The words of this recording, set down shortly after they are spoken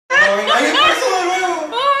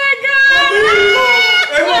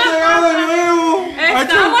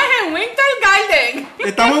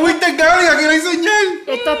Estamos en Winter Garden, aquí no hay señal.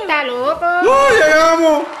 Esto está loco.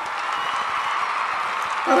 Llegamos.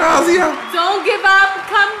 Gracias. Don't give up.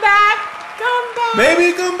 Come back. Come back.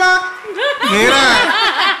 Baby, come back.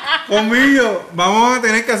 Mira, conmigo, vamos a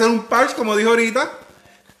tener que hacer un patch, como dijo ahorita.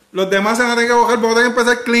 Los demás se van a tener que bajar, vamos a tener que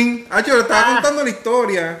empezar clean. Yo le estaba contando la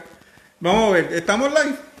historia. Vamos a ver, ¿estamos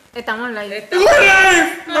live? Estamos live. ¡Estamos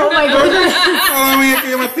live! Oh my God. ¡Ah, mía, es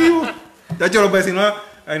que yo me activo! Los vecinos...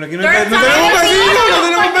 Ay, no, aquí no tenemos vecinos, no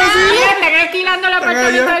tenemos vecinos. Están alquilando el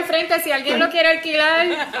apartamento del frente. Si alguien lo quiere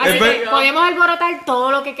alquilar, así que podemos alborotar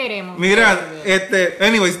todo lo que queremos. Mira,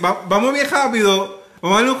 anyways, vamos bien rápido.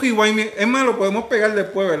 Vamos a darle un rewind. Es más, lo podemos pegar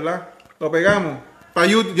después, ¿verdad? Lo pegamos. Para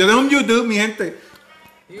YouTube. Yo tengo un YouTube, mi gente.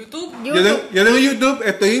 YouTube. Yo tengo YouTube.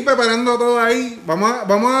 Estoy preparando todo ahí.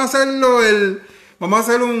 Vamos a hacerlo Vamos a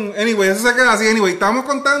hacer un... Anyway, eso se queda así. Anyway, estábamos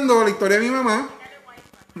contando la historia de mi mamá.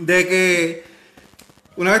 De que...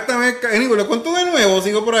 Una vez también... Anyway, lo cuento de nuevo,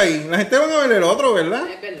 sigo por ahí. La gente va a ver el otro, ¿verdad?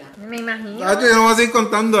 Es verdad. Me imagino. Yo no voy a seguir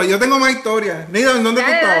contando. Yo tengo más historias. Neyda, ¿en dónde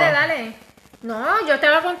tú estabas? Dale. No, yo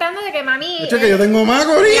estaba contando de que mami... que yo tengo más,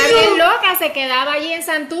 corillo. La bien loca se quedaba allí en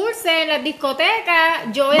Santurce, en las discotecas.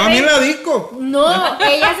 Mami en la disco. No,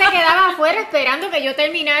 ella se quedaba afuera esperando que yo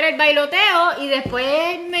terminara el bailoteo y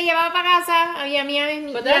después me llevaba para casa y a mi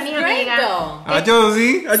But that's mis great amigas. though.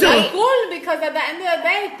 Sí. So cool because at the end of the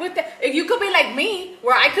day, if you could be like me,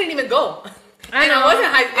 where I couldn't even go. Ah, And no. I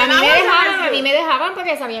wasn't high, and I wasn't high A mí school. me dejaban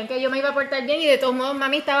porque sabían que yo me iba a portar bien y de todos modos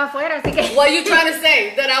mami estaba afuera, así que... What are you trying to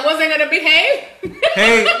say? That I wasn't gonna behave?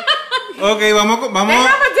 Hey, ok, vamos. They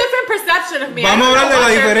have a different perception of me. Vamos a I don't hablar de know la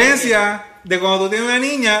what they're diferencia de cuando tú tienes una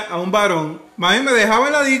niña a un varón. Mami me dejaba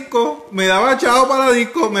en la disco, me daba chavo para la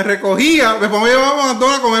disco, me recogía, después me llevaba a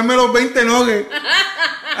McDonald's a comerme los 20 nuggets.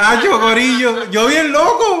 Corillo, yo bien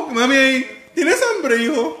loco. Mami ahí, ¿tienes hambre,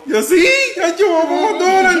 hijo? Yo sí, vamos a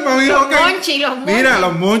McDonald's. Mami, Los okay. monchis. Mira,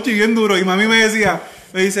 los monchis bien duros. Y mami me dice,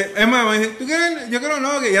 es más, me dice, ¿tú quieres? Yo quiero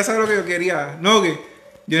nuggets. Ya sabes lo que yo quería, nuggets.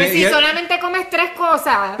 Pues si solamente comes 3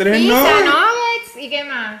 cosas, Tres pizza, nuggets. nuggets y qué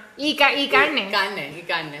más, y carne.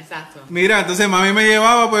 Carne, exacto. Mira, entonces mami me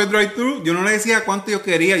llevaba por el drive-thru. Yo no le decía cuánto yo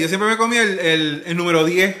quería. Yo siempre me comía el número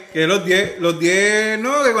 10, que es los 10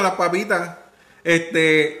 nuggets con las papitas.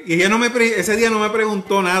 Y ella ese día no me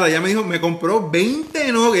preguntó nada. Ella me dijo, me compró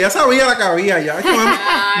 20 nuggets. Ella sabía la que había ya.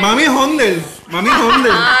 Mami es Hondel.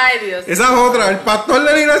 Ay, Dios. Esa es otra. El pastor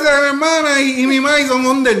de la iglesia de mi hermana y mi mamá son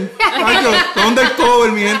Hondel. Son Hondel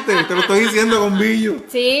cover, mi gente. Te lo estoy diciendo con billo.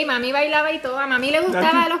 Sí, mami bailaba y todo. A mami le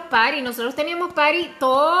gustaba los parties. Nosotros teníamos party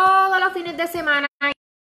todos los fines de semana.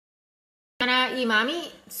 Y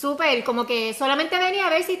mami, súper, como que solamente venía a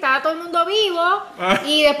ver si estaba todo el mundo vivo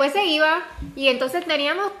y después se iba. Y entonces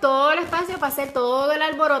teníamos todo el espacio para hacer todo el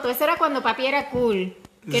alboroto. Eso era cuando papi era cool,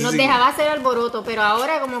 que nos dejaba hacer alboroto. Pero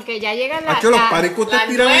ahora como que ya llegan los paris que ustedes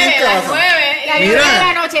tiraban en las casa. 9. La Mira. de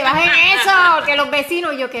la noche, bajen eso, que los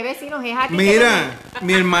vecinos, yo, ¿qué vecinos es aquí? Mira,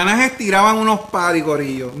 mis hermanas estiraban unos paris,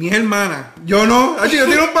 corillo. Mis hermanas. Yo no. Yo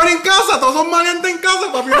tiro un party en casa. Todos son maleantes en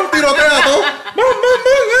casa. Papi los tirotea a todos.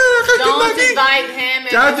 Don't divide him.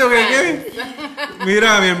 Chacho, ¿qué?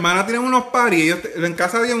 Mira, mi hermana tiene unos paris. Ellos en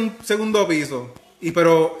casa había un segundo piso.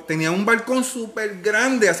 Pero tenían un balcón súper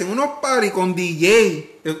grande. Hacían unos paris con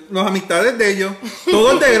DJ. Los amistades de ellos.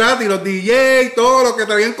 Todos de gratis. Los DJ, todos los que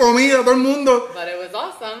traían comida, todo el mundo. But it was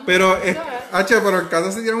awesome. Pero en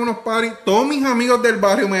casa se dieron unos paris. Todos mis amigos del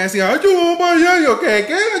barrio me decían, vamos para allá. Y yo, ¿qué?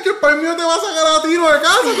 El par mío te va a sacar a tiro de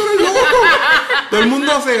casa, tú eres loco. Todo el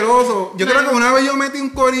mundo celoso. Yo creo que una vez yo metí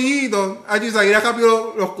un corillito. Y Zaira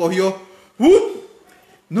rápido los cogió.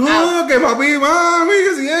 No, que papi, mami,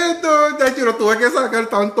 que siento. Los tuve que sacar,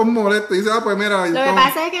 estaban todos molestos. Y dice, pues mira. Lo que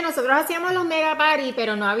pasa es que nosotros hacíamos los mega party,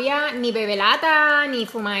 pero no había ni bebelata, ni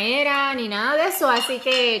fumadera, ni nada de eso. Así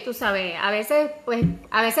que, tú sabes, a veces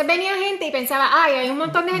venía gente y pensaba, ay, hay un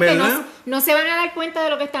montón de gente, no se van a dar cuenta de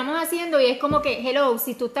lo que estamos haciendo. Y es como que, hello,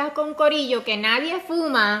 si tú estás con un corillo que nadie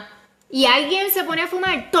fuma y alguien se pone a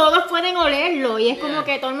fumar, todos pueden olerlo. Y es como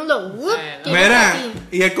que todo el mundo, mira,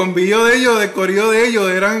 y el convillo de ellos, del corillo de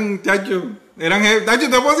ellos, eran, chacho,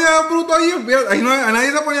 te ponías bruto ahí, ahí no, a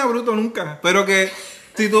nadie se ponía bruto nunca. Pero que,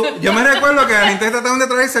 yo me recuerdo que la gente trataban de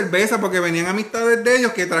traer cerveza porque venían amistades de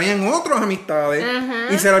ellos que traían otras amistades.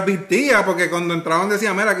 Y se las advertía porque cuando entraban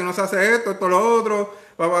decían, mira, aquí no se hace esto, lo otro,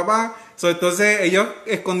 entonces ellos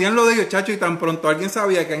escondían lo de ellos, chacho, y tan pronto alguien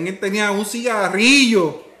sabía que alguien tenía un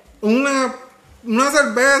cigarrillo, una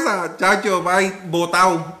cerveza, chacho, va ahí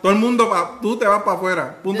botado. Todo el mundo, tú te vas para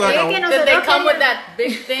afuera. Punto de acabo. Did they come with that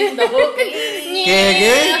big thing, the hook?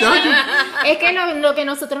 ¿Qué, chacho? Es que lo que a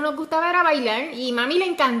nosotros nos gustaba era bailar. Y mami le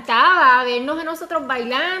encantaba vernos a nosotros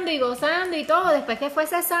bailando y gozando y todo. Después que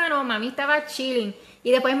fuese sano, mami estaba chilling.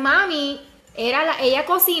 Y después mami, ella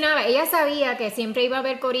cocinaba, ella sabía que siempre iba a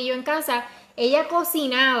haber corillo en casa, ella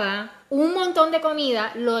cocinaba un montón de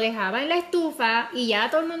comida, lo dejaba en la estufa y ya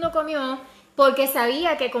todo el mundo comió, porque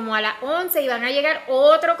sabía que como a las 11 iban a llegar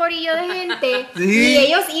otro corillo de gente y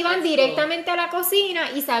ellos iban directamente a la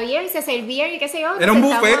cocina y sabían, se servían y qué sé yo, era un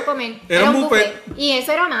buffet, a comer. Era un buffet. Y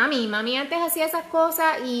eso era mami antes hacía esas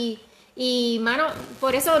cosas y mano,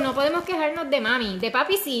 por eso no podemos quejarnos de mami, de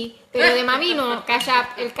papi sí, pero de mami no, el cash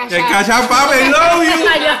up, papi, I love you,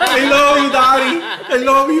 I love you, daddy, I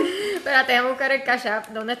love you. Espérate, voy a buscar el cash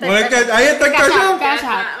up, ¿dónde está el cash up? Ahí está el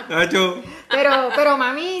cash up. Pero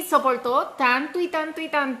mami soportó tanto y tanto y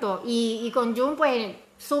tanto, y con Jun pues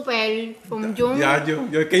súper, con Jun.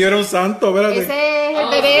 Yo es que yo era un santo, espérate. Ese es el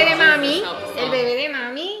bebé de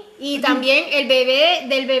mami. Y también el bebé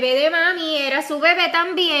del bebé de mami era su bebé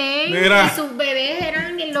también. Mira. Y sus bebés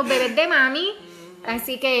eran los bebés de mami.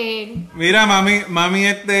 Así que. Mira, mami,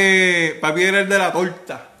 papi era el de la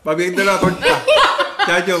torta. Papi es de la torta.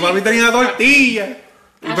 Chacho, papi tenía la tortilla.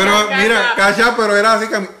 Pero mira, cacha, pero era así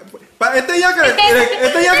que. Este ya que le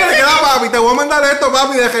queda a papi, te voy a mandar esto,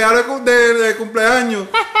 papi, de regalo de cumpleaños.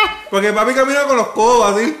 Porque papi camina con los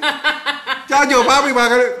codos así. Chacho, papi,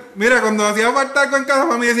 mira, cuando hacía falta algo en casa,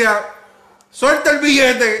 mami decía, suelta el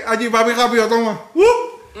billete. Allí, papi, rápido, toma.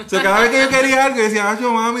 O sea, cada vez que yo quería algo, decía,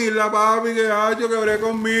 chacho, mami, dile a papi que chacho, que hablé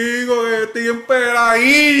conmigo, que estoy en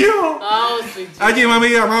peladillo. Allí, mami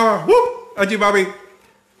llamaba, allí, papi,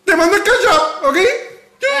 te mando el cash up, ¿ok?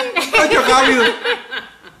 Chacho, rápido.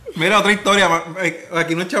 Mira, otra historia,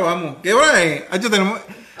 aquí nos chavamos. ¿Qué hora es?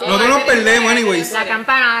 Nosotros nos perdemos, anyways. La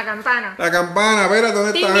campana. La campana, espera,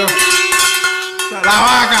 ¿dónde está? Ding, ding, ding. La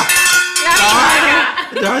vaca.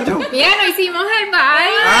 Chacho. Mira, no hicimos el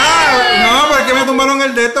baile. No, porque me tumbaron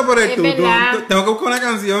el de esto por el tengo que buscar una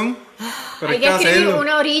canción. Pero hay que escribir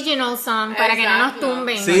una original song para que no nos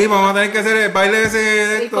tumben. Sí, vamos a tener que hacer el baile ese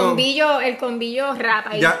de esto. El combillo rap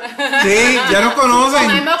ahí. Ya nos conocen.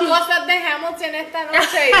 Comemos cosas de Hamilton esta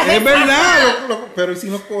noche. Es verdad, pero si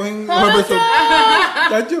nos cogen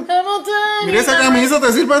Chacho. Mira esa camisa,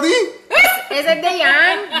 ¿te sirve a ti? Ese es de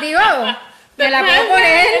Jan, digo. Te la puedo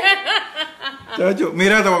poner. Chacho,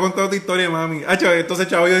 mira, te voy a contar otra historia, mami. Entonces,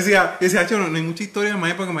 chavo, yo decía, chacho, no hay mucha historia,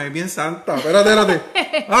 mami, porque mami es bien santa. Espérate.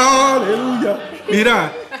 Aleluya.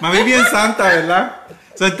 Mira, mami es bien santa, ¿verdad?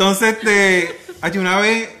 Entonces, una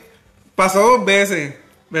vez, pasó 2 veces,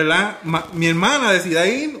 ¿verdad? Mi hermana decidió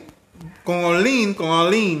ir con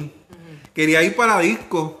Olin. Quería ir para la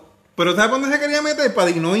disco. Pero ¿sabes dónde se quería meter? Para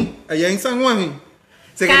Dinoy, allá en San Juan.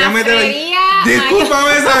 Se quería meter ahí.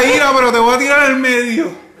 Discúlpame esa ira, pero te voy a tirar al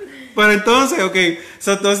medio. Pero entonces,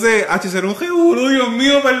 entonces, era un jeburu, Dios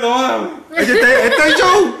mío, perdóname.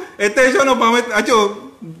 Este show nos va a meter,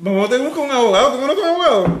 vamos a tener un abogado, ¿tú conoces un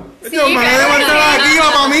abogado? Sí, van a levantar aquí la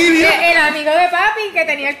familia. El amigo de papi que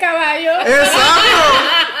tenía el caballo. Exacto.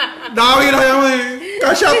 David la llamé.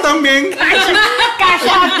 Cachap también.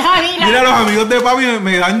 Cachap, David. Mira, los amigos de papi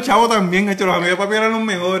me dan chavo también, los amigos de papi eran los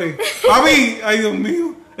mejores. Papi, ay Dios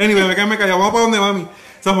mío. Anyway, me callaba, vamos para donde mami.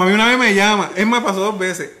 Mami una vez me llama, es más, pasó 2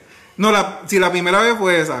 veces. No, la primera vez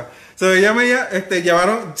fue esa. Ella me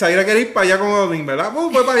llevaron, Zaira quería ir para allá con Odín, ¿verdad?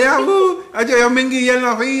 Fue para allá, yo me enguillé en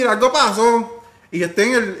la fila, algo pasó. Y yo estoy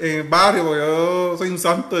en el barrio, porque yo soy un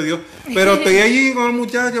santo de Dios. Pero estoy allí con el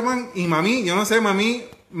muchacho, man, y mami, yo no sé, mami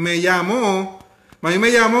me llamó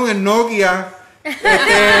en el Nokia.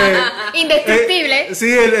 Indestructible.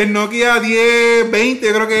 Sí, el Nokia 1020,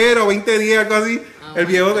 yo creo que era, o 2010, algo así. El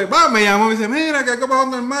viejo me llamó y me dice, mira, que hay que pasar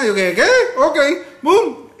normal. Yo, ¿qué? Ok,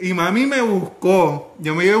 boom. Y mami me buscó.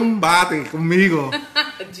 Yo me llevé un bate conmigo.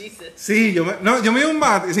 Jesus. Sí, yo me llevé un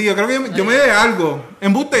bate. Sí, yo creo que yo me llevé algo.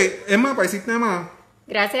 Embuste, es más, para decirte más.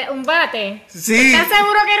 Gracias, un bate. Sí. ¿Estás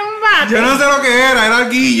seguro que era un bate? Yo no sé lo que era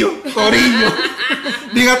arguillo, corillo.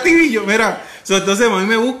 Diga tibillo, mira. Entonces mami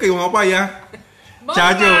me busca y vamos para allá.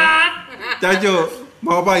 Chacho,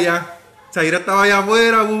 vamos para allá. Zaira estaba allá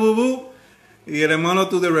afuera, y el hermano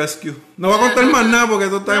to the rescue. No voy a contar más nada porque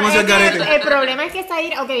esto está demasiado carete. El problema es que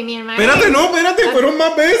Zaira, mi hermana. Espérate, fueron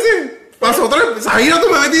más veces. Pasó 3. Zaira, tú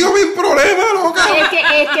me has metido en problemas, loca. Es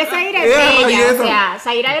que Zaira es bella. O sea,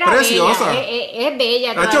 Zaira era preciosa. Bella. Es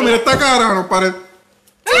bella. Tacho, mira esta cara, no parece.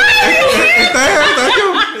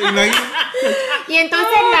 Y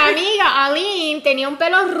entonces la amiga Aline tenía un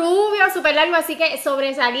pelo rubio súper largo, así que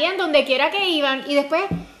sobresalían donde quiera que iban. Y después,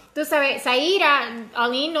 tú sabes, Zaira,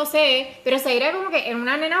 Aline no sé, pero Zaira como que era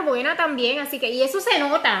una nena buena también, así que, y eso se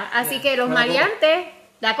nota. Así que los maleantes,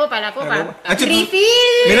 la copa. Mira, te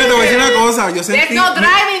voy a decir una cosa, yo sentí. There's no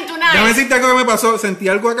driving tonight. déjame decirte algo que me pasó. Sentí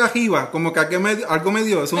algo acá arriba, como que algo me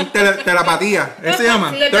dio. Es una telepatía. ¿Eso se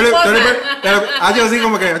llama? Hacho así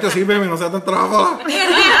como que, hacho, sírveme, no sea tan trabajo.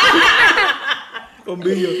 Con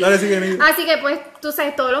Billo. Dale, sigue, Neyda. Así que pues, tú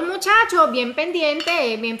sabes, todos los muchachos bien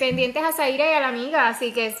pendientes a Zaira y a la amiga.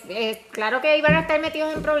 Así que claro que iban a estar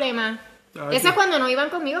metidos en problemas. Eso es cuando no iban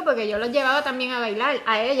conmigo, porque yo los llevaba también a bailar,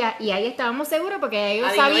 a ella, y ahí estábamos seguros porque ellos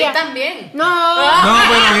sabían. También. No,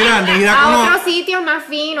 pero mira, Neyda a otros sitios más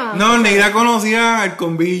finos. No, Neyda conocía el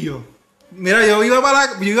convillo. Mira, yo iba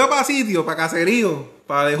para sitios, para caserío,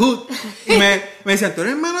 para The Hood, y me decían, ¿tú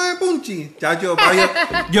eres hermano de Punchi? Chacho,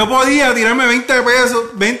 yo podía tirarme 20 pesos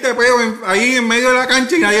ahí en medio de la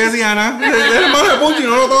cancha y nadie decía nada. Es hermano de Punchi,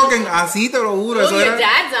 no lo toquen. Así te lo juro. Eso Your era.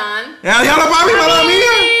 dad's on. ¡Diablo, papi, para mía!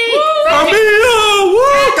 ¡Amigo!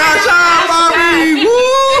 ¡Cacha, papi!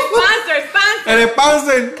 El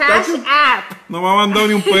sponsor. Cash App. No me ha mandado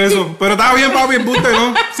ni un peso. Pero está bien, papi, embuste,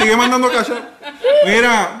 ¿no? Sigue mandando cash app.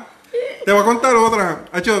 Mira, te voy a contar otra.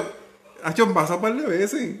 Hacho, pasa un par de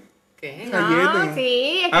veces. ¿Qué? No,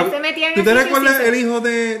 sí, es que se metían en ¿Tú te el recuerdas sitio. el hijo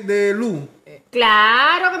de Lu?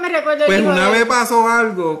 Claro que me recuerdo Pues el hijo una de- vez pasó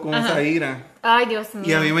algo con Zaira. Ay, Dios mío.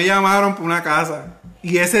 Y a mí me llamaron por una casa.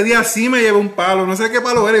 Y ese día sí me llevé un palo. No sé qué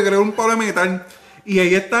palo era, yo creo que era un palo de metal. Y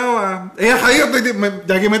ella estaba. Ella,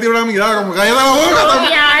 ya que me tiró la mirada, como cállate la boca. Oh,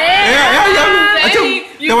 ya, Hacho,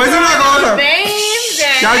 te voy a decir una cosa.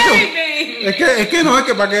 Chacho, es que no, es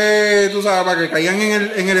que para que, tú sabes, para que caigan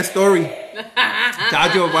en el story.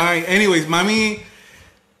 Chacho, bye. Anyways, mami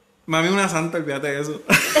es una santa, olvídate de eso.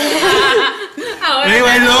 Ahora,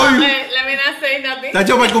 Anyway, love you. let me not say nothing.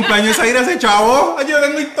 Chacho, para el cumpleaños de Zaira se chavó. Ay, yo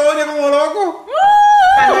tengo historia como loco.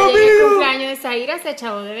 Cuando llegue el Amigo. cumpleaños de Zaira se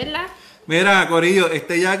chavó, de verdad. Mira, Corillo,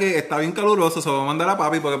 ya que está bien caluroso, se lo va a mandar a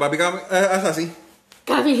papi, porque papi hace así.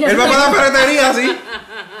 Camila. Él va para la ferretería así.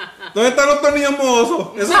 ¿Dónde están los tornillos mohosos?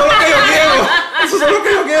 Esos son los que yo quiero. Esos son los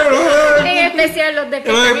que yo quiero. En especial los de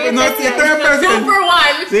No, no, este es especial. especial. Super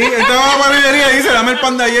one. Sí, él estaba a la panadería y dice, dame el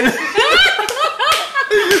pan de ayer.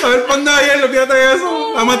 Dame el pan de ayer, olvídate de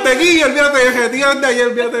eso. La mantequilla, olvídate de retira de ayer,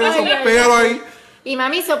 olvídate de eso. Ay, ay, Pégalo ahí. Y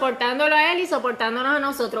mami soportándolo a él y soportándonos a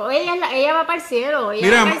nosotros. Ella va para el cielo. Ella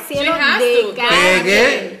Mira, va para el cielo she has de to. calle.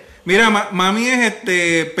 ¿Qué? Mira, mami es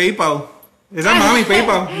PayPal. Esa es mami,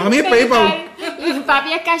 PayPal. Mami es PayPal. Y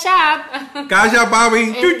papi es Cash App. Calla,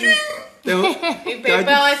 papi. Y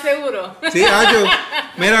PayPal es seguro. Sí, Hacho.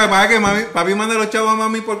 Mira, para que papi manda los chavos a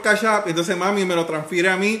mami por Cash App, entonces mami me lo transfiere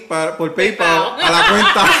a mí por PayPal a la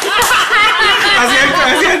cuenta. Así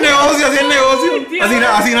es el negocio,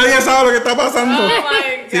 Así nadie sabe lo que está pasando. Oh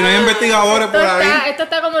my Si no hay God. investigadores por ahí. Esto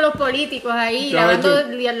está como los políticos ahí, Chacho.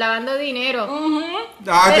 lavando dinero.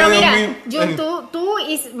 Hacho, Pero Dios mira, mío. tú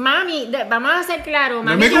y mami, vamos a ser claros.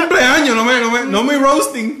 No es Mami, mi cumpleaños, no me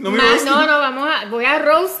roasting. voy a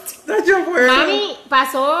roast. Hacho, pues. Mami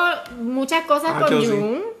pasó muchas cosas Hacho, con sí.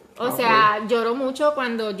 Jun. O sea, lloró mucho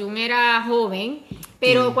cuando Jun era joven.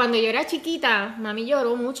 Pero cuando yo era chiquita, mami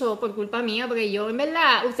lloró mucho por culpa mía. Porque yo, en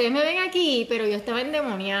verdad, ustedes me ven aquí, pero yo estaba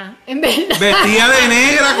endemoniada. En verdad. Vestida de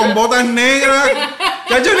negra, con botas negras.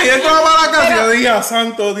 Chacho, ni entraba para la casa y yo dije,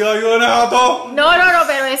 santo Dios, ayúdenos a todos. No,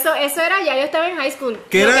 pero eso era ya, yo estaba en high school.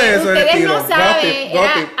 ¿Qué Lo era que eso, el ustedes estilo? no saben,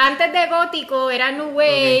 Gothic. antes de gótico era new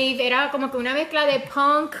wave, era como que una mezcla de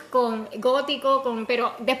punk con gótico,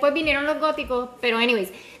 pero después vinieron los góticos, pero anyways,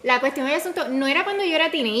 la cuestión del asunto no era cuando yo era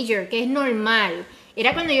teenager, que es normal,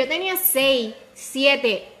 era cuando yo tenía 6,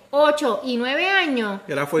 7, 8 y 9 años.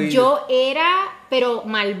 Era fueguillo. Yo era, pero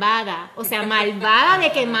malvada, o sea, malvada de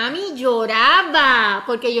que mami lloraba,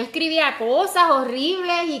 porque yo escribía cosas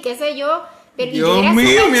horribles y qué sé yo. Pero Dios yo era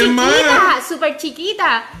mío, súper mi chiquita, hermana. súper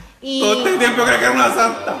chiquita. Y Todo este tiempo creí que era una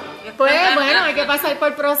santa. pues bueno, hay que pasar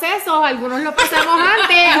por procesos. Algunos lo pasamos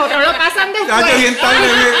antes, otros lo pasan Chacho, bien después. tarde.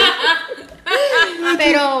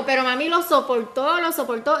 Pero mami lo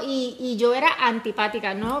soportó y yo era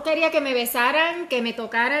antipática. No quería que me besaran, que me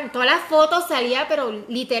tocaran. Todas las fotos salía, pero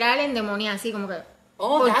literal endemoniada, así como que.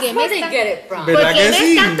 Oh, ¿por that's qué where me they están- get it from. ¿Verdad ¿Por qué que me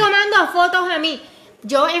sí? están tomando fotos a mí?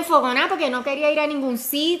 Yo enfogonada porque no quería ir a ningún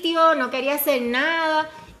sitio, no quería hacer nada.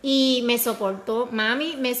 Y me soportó,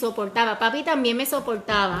 mami me soportaba, papi también me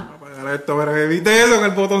soportaba. Apagar esto, pero viste eso con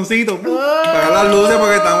el botoncito. Apagar las luces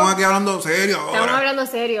porque estamos aquí hablando serio Estamos ahora. hablando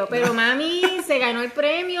serio, pero mami se ganó el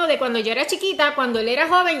premio de cuando yo era chiquita, cuando él era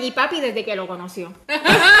joven y papi desde que lo conoció.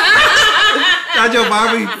 Chacho,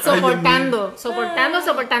 papi. Ay, Dios mío.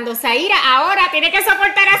 Soportando. Zaira ahora tiene que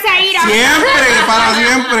soportar a Zaira. Siempre, para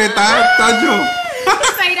siempre, Tacho.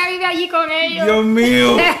 Zaira vive allí con ellos. Dios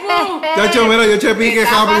mío. Chacho, mira, yo chepique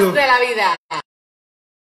Etapas rápido. de la vida.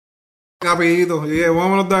 rapidito. Y dije,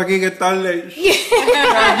 vámonos de aquí que es tarde.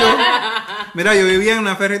 Mira, yo vivía en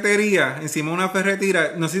una ferretería, encima de una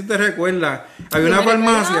ferretería, no sé si te recuerdas, había una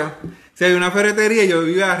farmacia, sí, había una ferretería y yo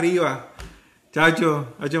vivía arriba.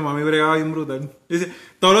 Chacho, mami bregaba bien brutal. Dice,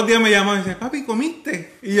 todos los días me llaman y dice, papi,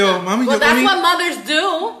 ¿comiste? Y yo, mami, yo comí. Well, that's what mothers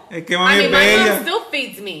do. Es que mami I es mean, my bella. mom still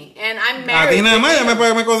feeds me, and I'm A married. ti nada más,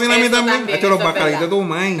 ya me cocina a mí Eso también. también, Chacho, los eso es bacalaitos verdad. tu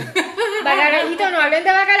mami. Bacalaíto, no hablen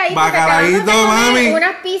de bacalaíto. Bacalaíto, que acabamos de comer mami.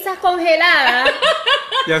 Unas pizzas congeladas.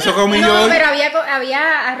 Ya eso comí yo No, hoy. pero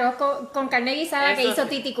había arroz con carne guisada que Eso hizo sí.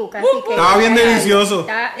 Titi Cuca. Así que Estaba bien delicioso.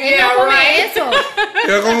 Él Yeah, no come right. eso.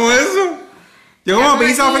 Yo como eso. Yo como Ya,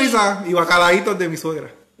 pizza mami. frisa y bacalaitos de mi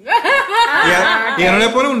suegra. Y ella no le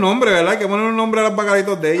pone un nombre, ¿verdad? Hay que poner un nombre a los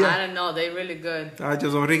bacalaitos de I ella. don't know, they're really good.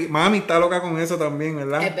 Chacho, son ricos. Mami está loca con eso también,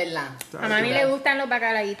 ¿verdad? Es verdad. A mami le gustan los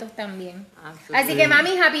bacalaitos también. Absolutely. Así que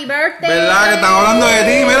mami, happy birthday. ¿Verdad? Que estamos hablando de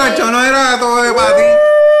ti. Mira, el show no era todo de para ti.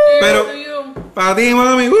 Pero To you. para ti,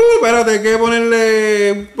 mami, espérate, hay que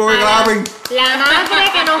ponerle un poco de clapping. La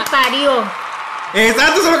madre que nos parió.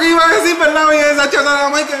 Exacto, eso es lo que iba a decir, ¿verdad? Mi esa chata de la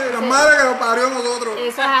madre que la madre que nos parió a nosotros.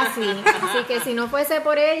 Eso es así. Así que si no fuese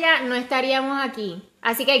por ella, no estaríamos aquí.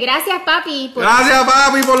 Así que gracias, papi. Por... Gracias,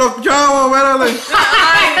 papi, por los chavos, espérate.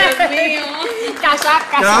 Ay, Dios mío. Cachap.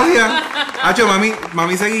 Gracias. Hacho,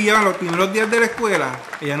 mami se guiaba los primeros días de la escuela.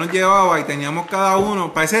 Ella nos llevaba y teníamos cada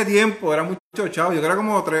uno, para ese tiempo era mucho chavo. Yo creo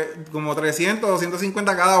que como 300,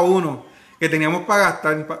 250 cada uno que teníamos para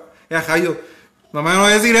gastar. Jayo, no me vas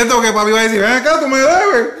a decir esto que papi va a decir, ven acá, tú me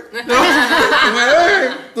debes. No, tú me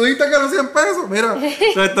debes. Tú dijiste que eran 100 pesos, mira.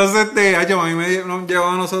 Entonces, hacho, mami nos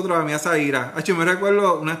llevaba a nosotros a mí a Zaira. Hacho, me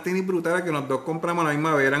recuerdo unas tenis brutales que los dos compramos a la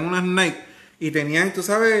misma vez. Eran unas Nike y tenían, tú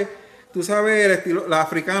sabes el estilo, los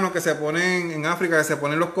africanos que se ponen en África, que se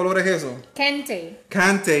ponen los colores esos. Kente.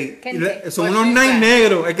 Kente. Kente. Son What unos she Nike said.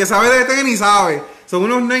 negros. El que sabe de tenis sabe. Son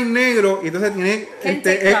unos Nike negros y entonces tiene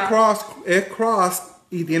Kente es cross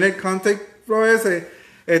y tiene el contact pro ese.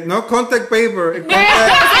 No contact paper. El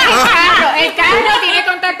carro tiene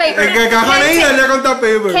contact paper. El que caja Neyda es de contact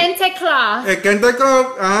paper. Kente Claw. El Kente Cross,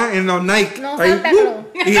 en los Nike. No, Ahí, Santa Claus.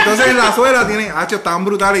 y entonces en la suela tiene, estaban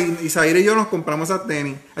brutales. Y Zaire y yo nos compramos esas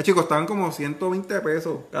tenis. Costaban como 120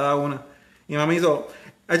 pesos cada una. Y mami hizo,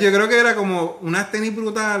 yo creo que era como unas tenis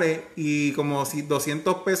brutales y como si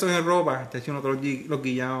 200 pesos en ropa. Nosotros los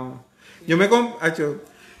guillábamos. Yo me compré,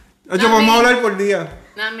 vamos a hablar por día.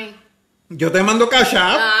 Not me. Yo te mando cash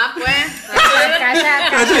app. Ah,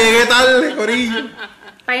 pues. Llegué tarde, corillo.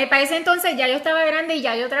 Para ese entonces ya yo estaba grande y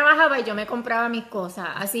ya yo trabajaba y yo me compraba mis cosas.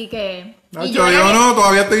 Así que. y Yo era- no,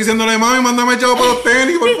 todavía estoy diciéndole, mami, mándame chavo para los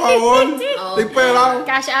tenis, por favor. Estoy pelado.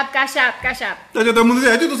 Cash up. Todo el mundo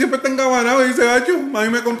dice, tú siempre estás engabanado. Y dice, mami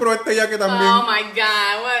me compró este jaque también. Oh my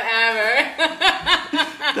God, whatever.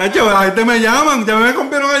 La gente me llaman, ya me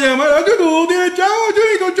compraron a llamar. Tú tienes chavo, yo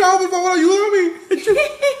necesito chavo, por favor, ayúdame.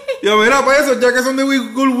 Yo, mira, pues esos jaques son de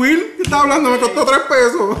Goodwill. ¿Qué estás hablando? Me costó 3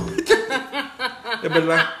 pesos. Es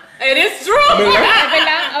verdad. It is true. Es verdad. Es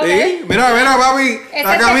verdad. Ok. Sí, mira, papi. Ese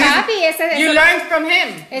La es de camisa. papi, ese You es learned from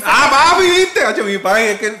him. Papi, viste. Mi papi,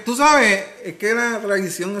 es que tú sabes, es que la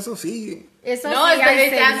tradición, eso sí. Eso No, sí, it's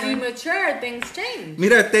ay, that as señor. you mature, things change.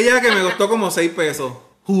 Mira, este ya que me costó como 6 pesos.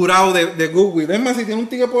 Jurado de Goodwill. Es más, si tiene un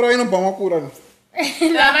ticket por ahí, nos vamos a curar.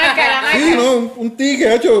 La marca. Sí, no, un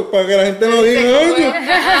ticket, para que la gente no diga.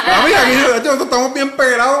 Papi, aquí nosotros estamos bien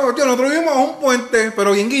pegados. Nosotros vivimos a un puente,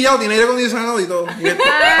 pero bien guillado, tiene aire acondicionado y todo. Y no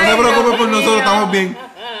se preocupe por nosotros, estamos bien.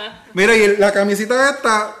 Mira, y la camisita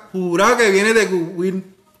esta, jurado que viene de Goodwill.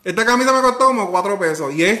 Esta camisa me costó como 4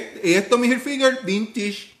 pesos. Y esto, mi Hilfiger,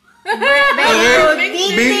 vintage.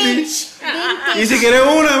 Vintage. Y si quieres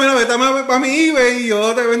una, mira, vete para mi eBay y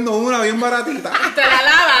yo te vendo una bien baratita. Te la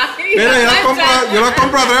lava. Mira, yo la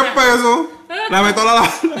compro a 3 pesos. La meto a la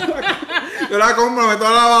lavadora. Yo la compro, la meto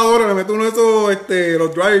a la lavadora, le meto uno de esos,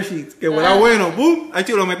 los dryer sheets, que huela bueno. ¡Pum!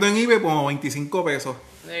 Lo meto en eBay como 25 pesos.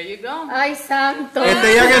 There you go. Ay, santo.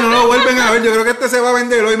 Ya que no lo vuelven a ver, yo creo que se va a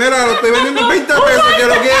vender hoy. Mira, lo estoy vendiendo en 20 pesos, el que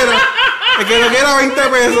lo quiera. El que lo quiera, 20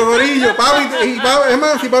 pesos, gorillo. Papi, es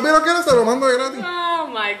más, si papi lo quiere, se lo mando de gratis. Oh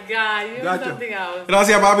my God, you Gacho. something else.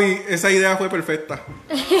 Gracias, papi. Esa idea fue perfecta.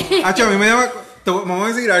 Hacho, a mí me daba. Vamos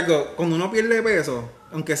a decir algo. Cuando uno pierde peso,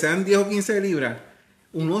 aunque sean 10 o 15 libras,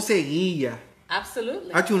 uno se guilla.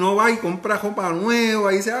 Absolutely. Hacho, uno va y compra ropa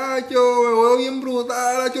nueva y dice, hacho, me veo bien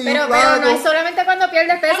brutal, hacho, bien Pero flaco. no es solamente cuando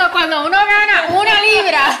pierdes peso, cuando uno gana 1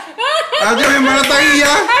 libra Hacho, mi hermana está guilla. I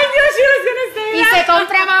knew she was gonna say y se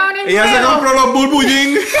compra maones Ella se nuevos. compró los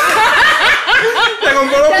burbujín. Se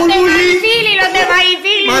compró los Los de burbujín. Marifili, los de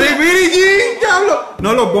Marifili. Maripiri jean, diablo.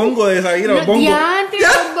 No, los bongos de Zaira, los bongos. Diantre,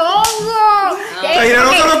 los bongos. Zaira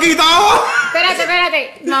no se los quitaba.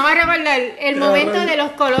 Espérate. Vamos a recordar el momento de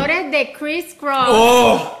los colores de Criss Cross.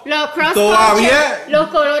 Oh, Los cross todavía. culture. Los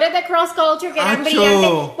colores de cross culture que eran Acho.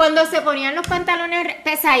 brillantes. Cuando se ponían los pantalones,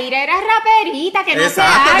 Pesaira era raperita, que no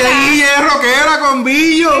Exacto, se que haga. Guille es rockera con Que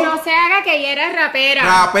billo. no se haga que ella era rapera.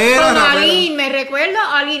 Rapera, Como rapera. Aline, me recuerdo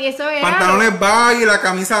Aline, eso era. Pantalones baggy, la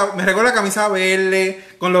camisa, me recuerdo la camisa verde,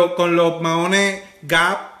 con los maones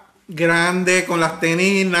Gap grandes, con las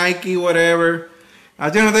tenis Nike, whatever.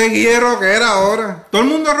 Yo no te Guille es rockera ahora. Todo el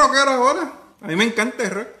mundo es rockero ahora. A mí me encanta el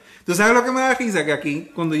rock. ¿Tú sabes lo que me da risa? Que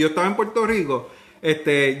aquí, cuando yo estaba en Puerto Rico,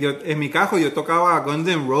 yo en mi cajo yo tocaba Guns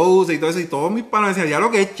N' Roses y todo eso, y todos mis panas decían, ya lo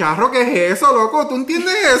que es charro, ¿qué es eso, loco? ¿Tú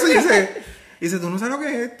entiendes eso? Y dice, tú no sabes lo que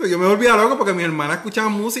es esto. Yo me volvía loco porque mi hermana escuchaba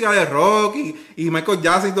música de rock y Michael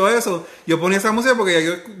Jackson y todo eso. Yo ponía esa música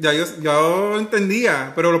porque yo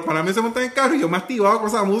entendía, pero los panas me se montan en el carro y yo me activaba con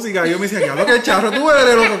esa música. Y yo me decía, ya lo que es charro tú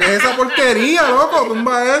eres, loco, ¿qué es esa porquería, loco?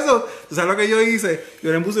 Tumba eso. ¿Tú sabes lo que yo hice?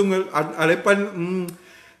 Yo le puse un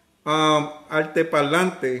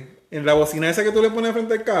alteparlante en la bocina esa que tú le pones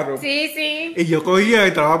frente al carro. Sí. Y yo cogía,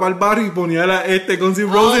 entraba para el barrio y ponía Guns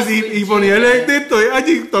N' Roses y ponía el texto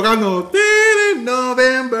allí tocando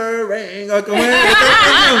November Rain. ¿Cómo es?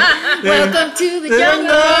 Welcome to the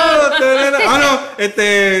jungle.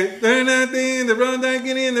 The brown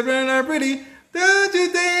in the brown are pretty. Don't you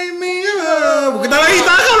take me up. Porque está la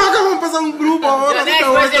guitarra, loca, vamos a empezar un grupo ahora.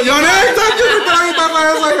 Yo necesito la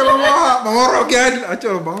guitarra esa que vamos a rockear.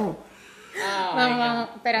 Hacho, vamos. Vamos,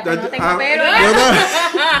 espérate, no tengo pelo.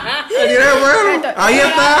 Ahí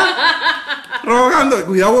está. Rogando.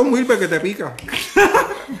 Cuidado con Wilber que te pica.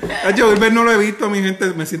 Wilber no lo he visto, mi gente.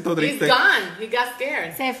 Me siento He's triste. gone. He got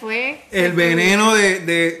scared. Se fue. El veneno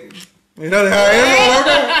de... Mira, deja eso,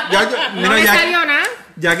 loco. No me salió nada.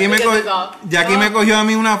 Jackie me cogió a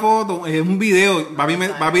mí una foto. Es un video. Papi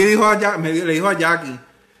le dijo a Jackie.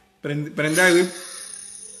 Prende ahí.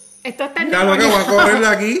 Esto está en Ya lo que voy a correrle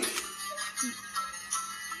aquí.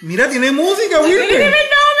 Mira, tiene música, Wilber. You didn't even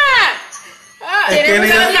know that. Es que Se lo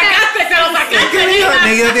Neyda- sacaste, se lo sacaste. Es que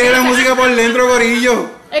Neyda tiene la música por dentro, gorillo.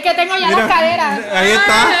 Es que tengo ya Mira, las caderas. ahí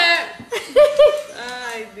está.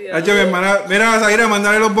 Ay, Dios. Hacho, mi hermana, mira, Zaira,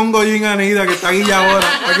 mandarle los bongollín a Neyda, que está aquí ya ahora.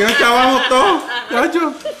 Aquí nos chavamos todos,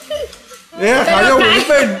 chacho. Rayo,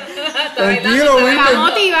 Wilber. Tranquilo, Está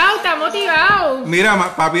Wilber. motivado.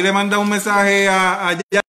 Mira, papi le manda un mensaje a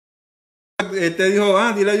Jackie. Él te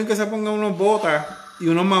dijo, dile a Jun que se ponga unos botas y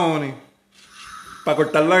unos maones para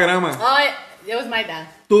cortar la grama. Oh, it was my dad.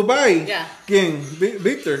 ¿Tu pai? Yeah. ¿Quién?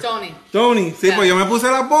 Víctor. Tony. Sí, Yeah. pues yo me puse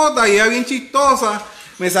las botas y ella bien chistosa.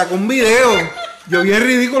 Me sacó un video. Yo bien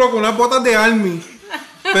ridículo con unas botas de Army.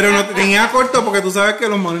 Pero no tenía corto porque tú sabes que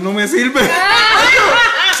los maones no me sirven.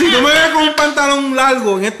 Si tú me ves con un pantalón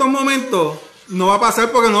largo en estos momentos, no va a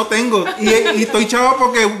pasar porque no tengo. Y estoy chavo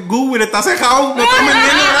porque Google está cejado. No estoy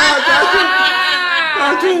vendiendo nada,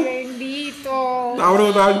 chacho. Bendito. Está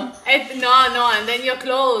brutal. No, and then your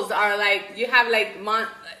clothes are like, you have like,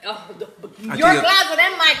 your yo- closet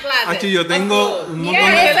and my closet. Hacho, yo tengo of clothes. un Mira,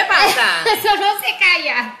 montón ¿Qué de... le pasa? Eso no se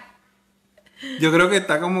calla. Yo creo que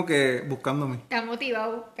está como que buscándome. Está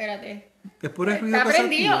motivado, espérate. Es por el ruido Está que se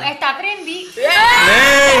prendido, activa. está prendido.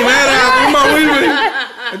 ¡Ey, mira! ¡Tumba, Wilber!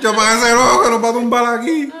 Hecho, para ese loco, nos va a tumbar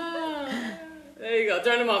aquí. There you go.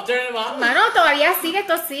 Turn them off. Mano, todavía sigue,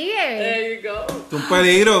 esto sigue. There you go. Es un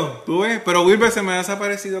peligro, tú ves. Pero Wilber se me ha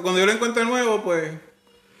desaparecido. Cuando yo lo encuentre de nuevo, pues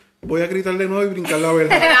voy a gritar de nuevo y brincar la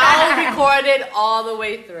vela. And I'll record it all the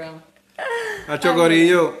way through. Hacho,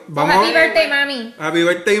 corillo, vamos. Happy birthday, mami. Happy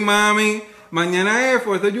birthday, mami. Mañana es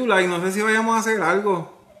 4 de July. No sé si vayamos a hacer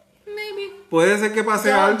algo. Maybe. Puede ser que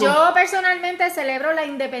pase algo. Yo personalmente celebro la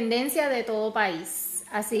independencia de todo país.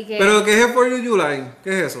 Así que. Pero, ¿qué es el 4 de July? ¿Qué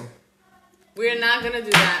es eso? We're not gonna do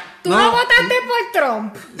that. ¿Tú no. no votaste por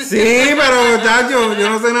Trump? Sí, pero, muchacho, yo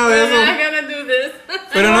no sé nada de We're not eso. gonna do this.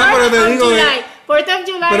 Pero no, pero te digo. 4th of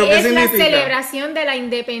July ¿Pero qué es la significa? celebración de la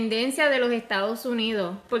independencia de los Estados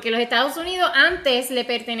Unidos. Porque los Estados Unidos antes le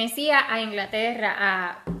pertenecía a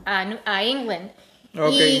Inglaterra, a England.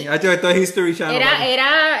 Ok, Y hacho, esto es History Channel.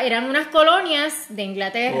 eran unas colonias de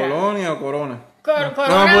Inglaterra. ¿Colonia o corona?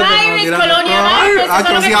 Coronavirus, no, colonia no, virus. hacho, Eso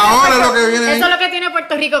es lo que si tiene ahora es Puerto- lo que viene ahí. Eso es lo que tiene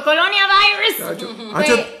Puerto Rico, colonia virus. Hacho, Pues,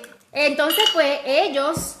 hacho, entonces, pues,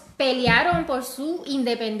 ellos pelearon por su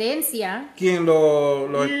independencia. ¿quién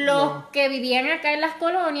Los que vivían acá en las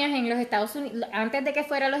colonias, en los Estados Unidos, antes de que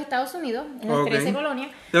fuera los Estados Unidos, en las Ok. 13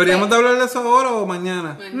 colonias. ¿Deberíamos de pues, hablar de eso ahora o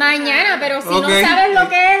mañana? mañana, pero si Ok. no sabes lo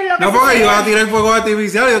que es, lo que No, porque sucede. iba a tirar fuego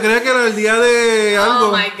artificial. Yo creía que era el día de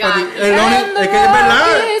algo. my God. Es que es verdad.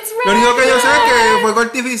 It's Lo único que yo sé es que fuegos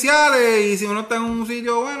artificiales y si uno está en un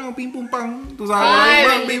sitio, bueno, pim pum pam, tú sabes. Ay,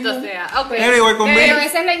 pam, pim, bendito pum. sea. Ok. Anyway, conmigo. Pero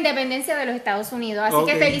esa es la independencia de los Estados Unidos. Así Ok.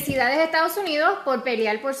 que felicidades a Estados Unidos por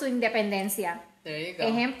pelear por su independencia. There you go.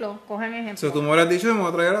 Ejemplo, cojan ejemplo. Si tú me hubieras dicho, me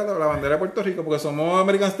voy a traer la bandera de Puerto Rico porque somos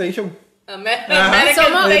American Station. American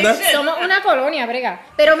 ¿verdad? Station. Somos una colonia, brega.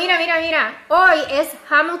 Pero mira. Hoy es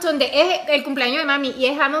Hamilton Day. Es el cumpleaños de mami y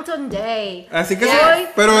es Hamilton Day. Así que Hoy- sí.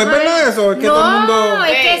 Pero es verdad eso, es que no, todo el mundo.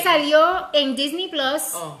 es que Hey. salió en Disney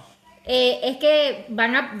Plus. Oh. Es que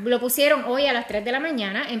lo pusieron hoy a las 3 de la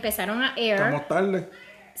mañana. Empezaron a air. Estamos tarde.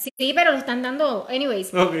 Sí, pero lo están dando.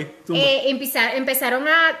 Anyways. Ok, zumba. Empezaron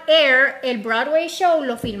a air el Broadway show.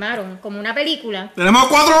 Lo filmaron como una película. Tenemos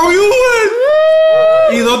 4 viewers.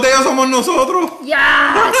 Y 2 de ellos somos nosotros.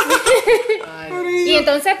 ¡Ya! Ay. Y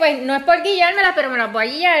entonces, pues, no es por guiármelas, pero me las voy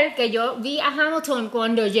a guiar, que yo vi a Hamilton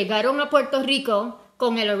cuando llegaron a Puerto Rico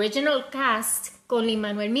con el original cast, con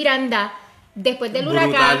Lin-Manuel Miranda, después del Brutal.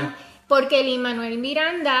 huracán, porque Lin-Manuel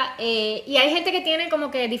Miranda, y hay gente que tiene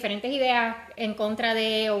como que diferentes ideas en contra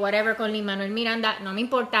de, o whatever, con Lin-Manuel Miranda, no me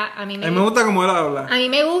importa, A mí me gusta cómo él habla. a mí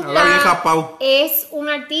me gusta, Habla bien raspado. es un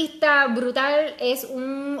artista brutal, es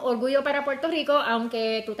un orgullo para Puerto Rico,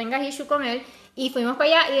 aunque tú tengas issue con él, y fuimos para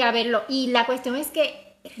allá y a verlo. Y la cuestión es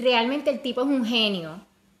que realmente el tipo es un genio.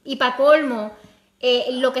 Y para colmo,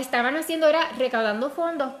 lo que estaban haciendo era recaudando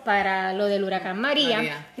fondos para lo del huracán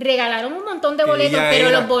María. Regalaron un montón de Que boletos, ella pero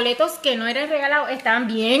era. los boletos que no eran regalados estaban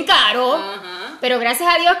bien caros. Ajá. Pero gracias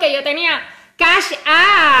a Dios que yo tenía cash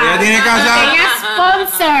out. Ella tiene cash out.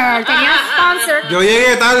 Tenía sponsor. Yo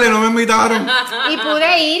llegué tarde, no me invitaron. Y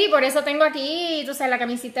pude ir y por eso tengo aquí, tú sabes, la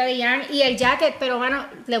camisita de Jan y el jacket. Pero bueno,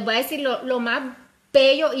 les voy a decir lo más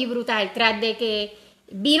bello y brutal. Tras de que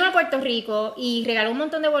vino a Puerto Rico y regaló un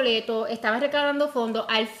montón de boletos, estaba recaudando fondos,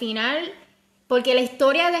 al final, porque la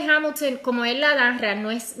historia de Hamilton, como él la narra,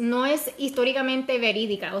 no es históricamente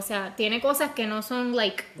verídica. O sea, tiene cosas que no son,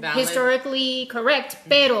 like, Valid. historically correct,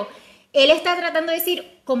 pero él está tratando de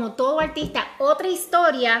decir, como todo artista, otra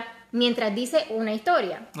historia mientras dice una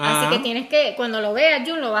historia. Ajá. Así que tienes que, cuando lo veas,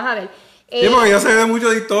 Jun, lo vas a ver. Sí, porque yo sé de mucho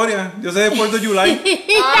de historia. Yo sé de Puerto July.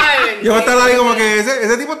 Ay, Yo voy a estar ahí bendito como sea. que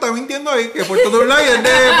ese tipo está mintiendo ahí, que Puerto July es de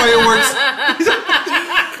Fireworks.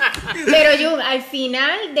 Pero Jun, al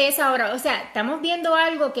final de esa hora, o sea, estamos viendo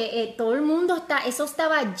algo que todo el mundo eso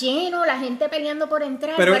estaba lleno, la gente peleando por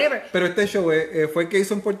entrar, whatever. Pero este show fue el que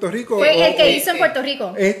hizo en Puerto Rico. Fue el que sí, hizo en sí. Puerto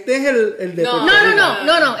Rico. Este es el de No. Puerto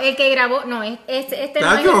No, Rico. el que grabó, no, este no es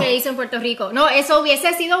Tacho. el que hizo en Puerto Rico. No, eso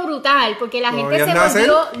hubiese sido brutal, porque la Lo gente se habían de hacer.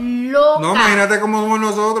 volvió loca. No, imagínate cómo somos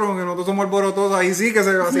nosotros, que nosotros somos alborotosos. Ahí sí que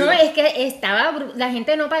se va a No, es que la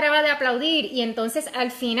gente no paraba de aplaudir y entonces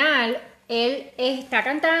al final él está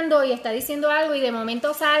cantando y está diciendo algo y de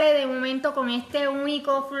momento sale con este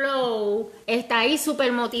único flow, está ahí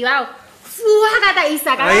súper motivado. ¡Fuácata! Y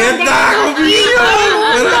saca Ahí la bandera está, y todo conmigo. el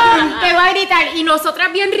mundo te va a gritar. Y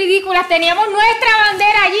nosotras bien ridículas, teníamos nuestra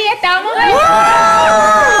bandera allí, estábamos ahí.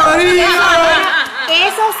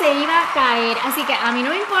 Eso se iba a caer. Así que a mí no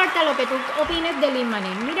me importa lo que tú opines de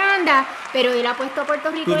Lin-Manuel Miranda, pero él ha puesto a Puerto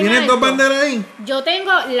Rico ¿Tú en tienes alto. dos banderas ahí? Yo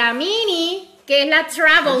tengo la mini, que es la Si no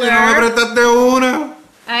me Traveler. prestaste una.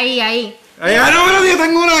 Ahí. Ay, no, pero yo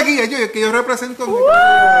tengo una aquí. Ay, es que yo represento.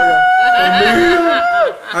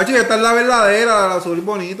 Ay, esta es la verdadera, la azul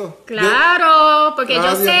bonito. Claro, porque yo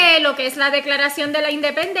Gracias. sé lo que es la Declaración de la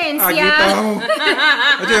Independencia. Aquí estamos.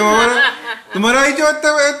 Oye, tú me hubieras dicho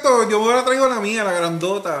esto, yo me hubiera traído la mía, la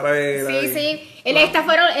grandota. Sí. Esta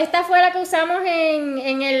fue la que usamos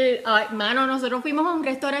en el... Ay, mano, nosotros fuimos a un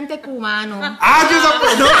restaurante cubano. Ah,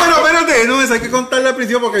 no, pero espérate, no, eso hay que contarle al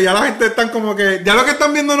principio porque ya la gente están como que, ya lo que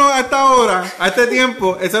están viéndonos a esta hora, a este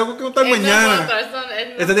tiempo, eso es algo que contar mañana.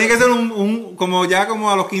 Este tiene que ser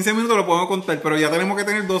como a los 15 minutos lo podemos contar, pero ya tenemos que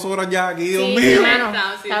tener 2 horas ya aquí, Dios Sí, mío. mano,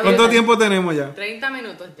 Sí. está ¿Cuánto brutal. tiempo tenemos ya? 30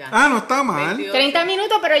 minutos ya. Ah, no está mal. 22. 30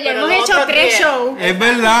 minutos, pero ya Pero hemos los hecho otros 3 10. shows. Es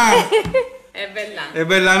verdad, Es verdad. es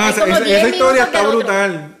verdad, no, Hay como 10 esa historia minutos está del otro.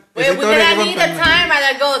 brutal. Wait, Esa we're historia hay gonna que need a contarla. timer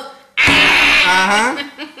that goes. Ajá.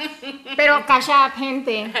 Pero calla up,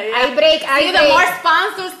 gente. Hay break, See, hay the more break.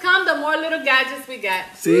 sponsors come, the more little gadgets we get.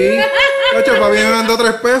 Sí. Tacho, papi me mandó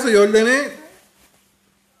 3 pesos, yo ordené.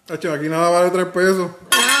 Tacho, aquí nada vale 3 pesos.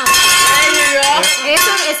 There you go.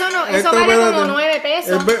 Eso no, eso Esto, vale espérate. como 9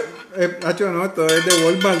 pesos. Tacho, no, esto es de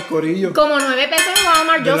Walmart, corillo. Como 9 pesos en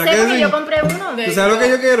Walmart. Yo ¿Verdad sé que porque sí? yo compré uno. ¿Tú sabes lo que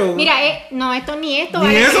yo quiero? Mira, no, esto ni esto. Ni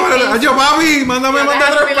vale eso, 3 vale. pesos. Tacho, papi, mándame más de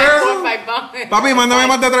 3 pesos. $5. Papi, mándame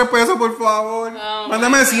más de 3 pesos, por favor. Oh,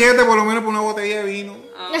 Mándame 7 por lo menos por una botella de vino.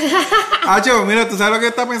 Hacho, mira, tú sabes lo que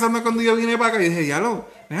estaba pensando cuando yo vine para acá. Y dije, diablo,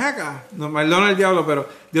 ven acá. No, perdona el diablo, pero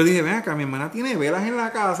yo dije, ven acá, mi hermana tiene velas en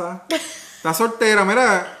la casa. Está soltera,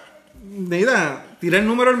 mira. Neyda, tira el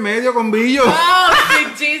número al medio con Billo. Oh,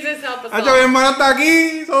 sweet Jesus, help us Hacho, mi hermana está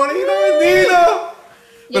aquí, solita, bendito.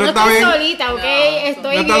 Yo Pero no está estoy bien. solita, ¿ok? No.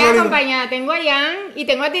 Estoy No está bien solita. acompañada. Tengo a Jan y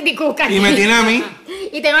tengo a Titi Cuca. Y me tiene a mí.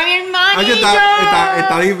 Y tengo a mi hermanillo. Hacho,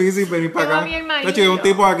 está difícil venir para Tengo a acá. mi hermanillo. Hacho, hay un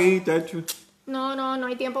tipo aquí, chacho. No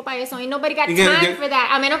hay tiempo para eso. Ain't nobody got Y que- time yo- for that.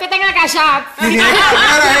 A menos que tenga cash app.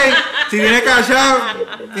 Si tiene callado,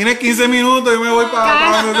 tienes 15 minutos, yo me voy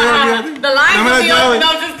para donde sea, olvídate. The line Dame la will be llave. open. No,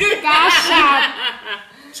 just kidding. Cash app.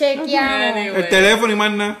 Chequeamos. Anyway. El teléfono y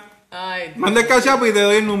más nada. Ay, Manda el cash app y te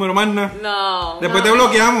doy el número, más nada. no. Después te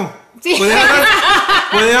bloqueamos. Sí.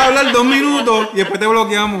 Puedes hablar 2 minutos y después te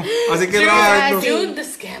bloqueamos. Así que graba esto. sí. Jude the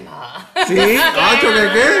scammer. Sí, Hacho, ¿que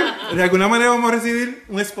qué? De alguna manera vamos a recibir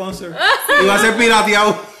un sponsor. Y va a ser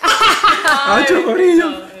pirateado. Hacho,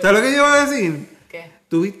 corillo. ¿Sabes lo que yo iba a decir? ¿Qué?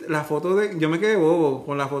 Tú viste la foto de... Yo me quedé bobo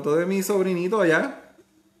con la foto de mi sobrinito allá.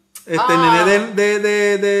 El Ah.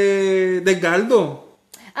 nene de Galdo.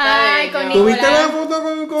 Ay, con ¿Tú ¿Tú viste la Nicolás.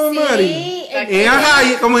 foto con Sí, Mari? el- Ajá,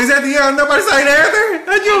 y como dice tía, anda para el sairete.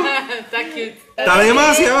 Hacho. Está cute. Está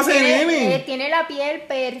demasiado ese tiene, nene. tiene la piel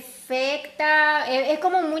perfecta. Es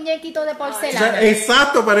como un muñequito de O porcelana. sea,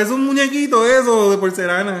 exacto, parece un muñequito eso de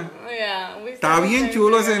porcelana. Yeah, we Está said the bien same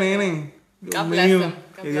chulo thing. ese nene. Dios God bless mío. him. God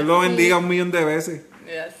Que bless Dios lo him. bendiga 1.000.000 de veces.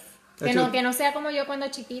 Yes. Que no sea como yo cuando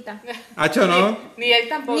chiquita. Hacho, ¿no? Ni él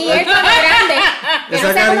tampoco. Ni él cuando grande. Que Esa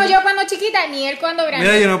no sea como cari- yo cuando chiquita, ni él cuando grande.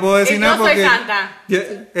 Mira, yo no puedo decir Y nada yo soy porque... santa.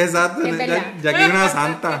 Exacto, Es verdad. ya que es una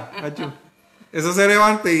santa. Hacho. Eso se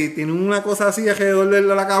levanta y tiene una cosa así alrededor de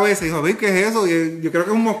la cabeza. Y dijo, ¿ves qué es eso? Y yo creo que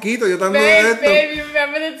es un mosquito. Yo también de Babe, esto. babe, you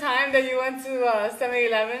remember the time that you went to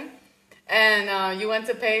 7-Eleven? And you went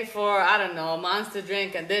to pay for, I don't know, a monster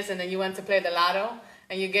drink and this, and then you went to play the lotto,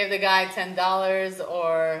 and you gave the guy $10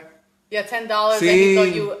 or... Yeah, $10, and he Sí.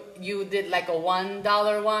 thought you did like a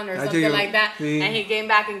 $1 one or Hacho, something yo- like that, sí. and he came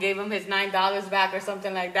back and gave him his $9 back or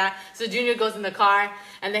something like that. So Junior goes in the car,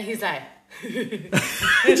 and then he's like...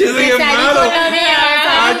 Yo soy Me salí hermano. con la mía.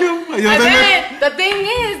 Hacho, yo And soy- then the thing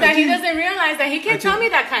is that he Hacho. doesn't realize that he can't Hacho. tell me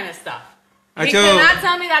that kind of stuff. He Hacho. cannot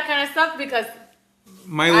tell me that kind of stuff because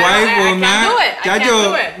My I wife will can't not. do it. I can't Chacho,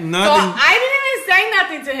 do it. So nothing. I didn't even say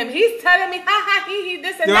nothing to him. He's telling me, ha ha, he,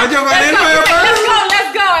 this and Yo, that. yo Let's gané go. He's 9 like, pesos.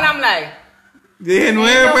 let's go. And I'm like, Yo dije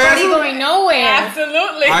 9 Nobody pesos. going nowhere.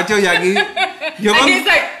 absolutely. Hacho, y aquí. Yo And con- he's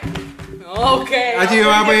like, okay. Hacho, I'll yo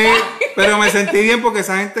me bring it apegué, back. pero me sentí bien porque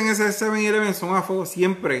esa gente en ese 7-Eleven son a fuego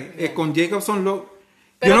siempre. Con Jacobson lo. Yo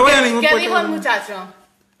Pero no voy a ¿qué- ningún ¿Qué puerto dijo el de- muchacho?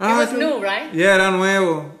 It Ah, was Hacho. new, right? Yeah, era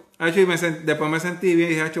nuevo. Hacho, y después me sentí bien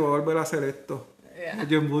y dije, Hacho, voy a volver a hacer esto. Yeah.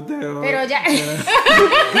 Yo embuste. Pero ya.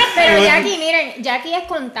 Pero Jackie, miren, Jackie es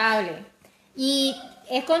contable. Y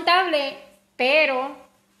es contable, pero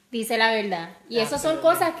dice la verdad. Y eso son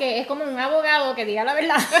cosas que es como un abogado que diga la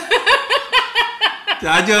verdad.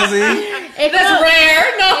 Chacho, sí. Es, That's como- rare,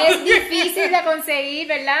 no. es difícil de conseguir,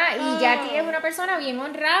 ¿verdad? Y Jackie es una persona bien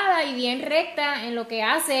honrada y bien recta en lo que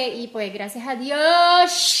hace. Y pues gracias a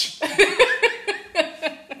Dios.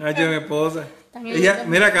 Hacho, mi esposa. También Ella, lindo.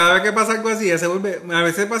 mira, cada vez que pasa algo así, ella se vuelve. A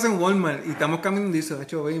veces pasa en Walmart y estamos caminando y dice,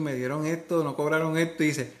 Hacho, ve, me dieron esto, no cobraron esto. Y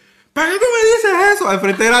dice, ¿para qué tú me dices eso? Al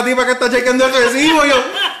frente de la tipa que está chequeando el recibo. Y yo,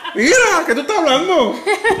 mira, ¿qué tú estás hablando?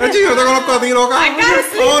 Hacho, yo te conozco a ti, loca. I gotta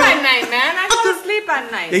sleep Oh, no. at night, man. I gotta sleep at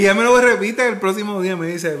Y night. ella me lo repite el próximo día, me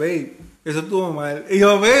dice, ve, eso estuvo mal. Y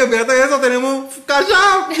yo, ve, fíjate eso, tenemos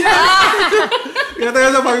callado. Fíjate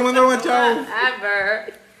eso, para que mandar un chavo.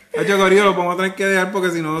 Ever. Hacho, Corillo, lo vamos a tener que dejar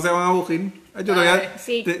porque si no, se van a bujir. Hacho, todavía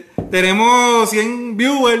Sí. tenemos 100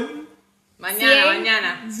 viewers, Mañana, 100.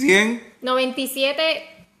 mañana. 100. 97.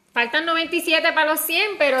 Faltan 97 para los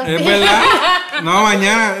 100, pero Es verdad. No,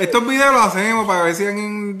 mañana. Estos videos los hacemos para ver si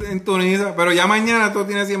en Tunisia. Pero ya mañana esto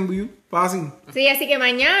tiene 100 views. Fácil. Sí, así que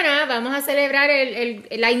mañana vamos a celebrar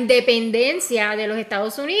la independencia de los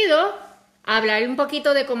Estados Unidos, hablar un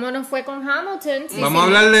poquito de cómo nos fue con Hamilton. Sí, Vamos a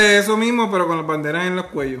sí. hablar de eso mismo, pero con las banderas en los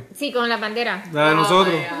cuellos. Sí, con la bandera. La de Oh,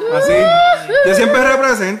 nosotros. my Así. Yo siempre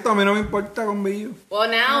represento. A mí no me importa con Billo. Well,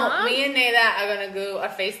 now Ah. me and Neyda are gonna do a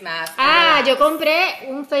face mask. Ah, yo compré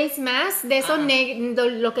un face mask de esos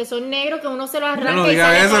los que son negros que uno se los arranca No y diga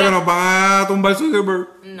sale eso, por que la- nos van a tumbar Zuckerberg.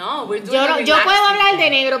 No, we're doing Yo, a no- yo relaxing puedo hablar de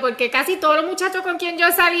thing. negro porque casi todos los muchachos con quien yo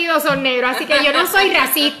he salido son negros, así que yo no soy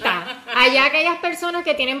racista. Allá aquellas personas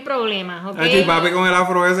que tienen problemas, ¿ok? Hacho, y papi con el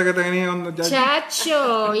afro ese que tenía cuando chacho.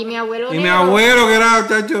 Chacho, y mi abuelo Y mi negro. abuelo que era,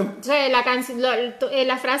 chacho. O sea,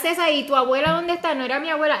 la frase esa, ¿y tu abuela dónde está? No era mi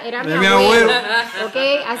abuela, era mi Era mi abuelo. abuelo. ¿Ok?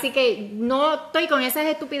 Así que no estoy con esas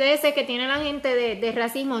estupideces que tiene la gente de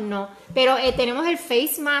racismo, no. Pero tenemos el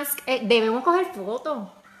face mask, debemos coger fotos.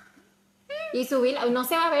 Y subir, no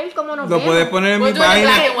se va a ver cómo nos Lo vemos. puedes poner en mi We'll do it in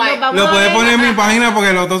página. black and white. Nos vamos Lo a puedes ver. poner en mi página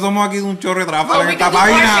porque los dos somos aquí un chorro de tráfico Oh, en we esta can do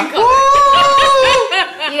página. Martian color.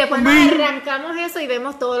 Y después nos arrancamos eso y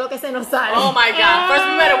vemos todo lo que se nos sale. Oh my God. First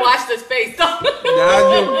we better watch this face. Ya,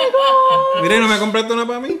 mire, ¿no me compraste una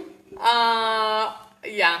para mí?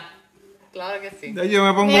 Yeah. Claro que sí. Ya, yo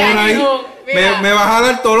me pongo Mira, una ahí. mira. Me va a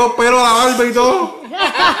jalar todos los pelos, la barba y todo.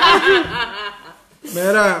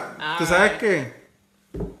 Mira, ¿tú sabes qué?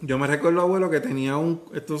 Yo me recuerdo, abuelo, que tenía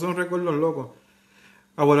estos son recuerdos locos.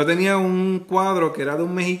 Abuelo tenía un cuadro que era de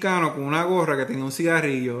un mexicano con una gorra que tenía un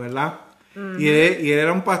cigarrillo, ¿verdad? Y él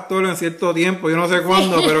era un pastor en cierto tiempo, yo no sé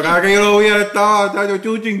cuándo, pero cada que yo lo veía él estaba, chacho,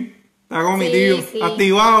 chuchín. Estaba con mi Sí, tío, sí.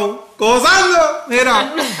 activado, gozando.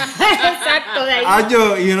 Mira. Exacto, de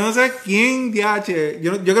ahí. Y yo no sé quién, diache.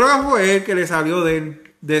 Yo creo que fue él que le salió de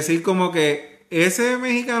él decir como que ese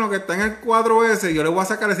mexicano que está en el 4S, yo le voy a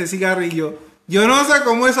sacar ese cigarrillo. Yo no sé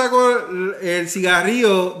cómo él sacó el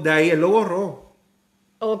cigarrillo de ahí, él lo borró.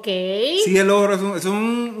 Ok. Sí, él lo borró. Es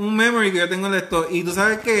un memory que yo tengo de esto. Y tú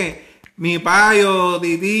sabes que mi payo,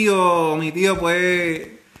 mi tío, pues.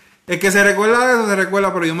 El que se recuerda de eso se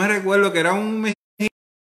recuerda, pero yo me recuerdo que era un mexicano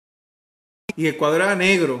y el cuadro era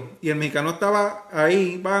negro y el mexicano estaba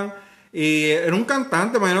ahí, van, y era un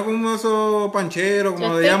cantante, imagino como uno de esos pancheros, como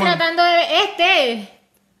Yo le estoy llaman. tratando de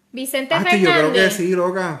Vicente Yo Fernández. creo que sí,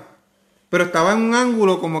 loca. Pero estaba en un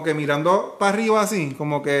ángulo como que mirando para arriba así,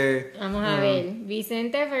 como que. Vamos a ver.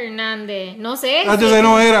 Vicente Fernández. No sé. Ese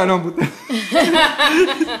no era, no, puta.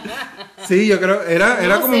 Sí, yo creo, era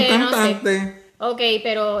No como sé, un cantante. no sé. Ok,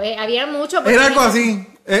 pero había mucho. Era algo así.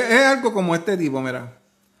 Es algo como este tipo, mira.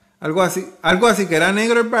 Algo así, que era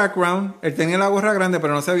negro el background. Él tenía la gorra grande,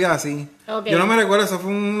 pero no se veía así. Okay. Yo no me recuerdo, eso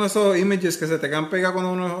fue uno de esos images que se te quedan pegados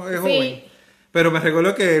cuando uno es joven. Sí. Pero me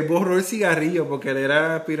recuerdo que él borró el cigarrillo porque él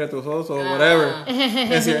era espirituoso o whatever.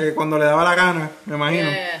 Decía, cuando le daba la gana, me imagino.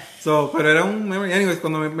 Yeah. Pero era un memory. Anyways,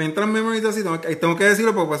 cuando me entran memories así, tengo que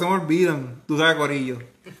decirlo porque después se me olvidan. Tú sabes, corillo.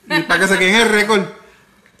 Y para que se quede en el récord.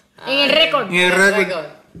 En el récord. En el récord.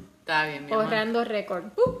 Está bien, mi amor. Borrando récord.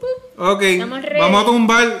 Ok, Estamos ready. vamos a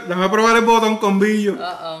tumbar. Déjame probar el botón con billo.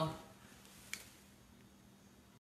 Uh-oh.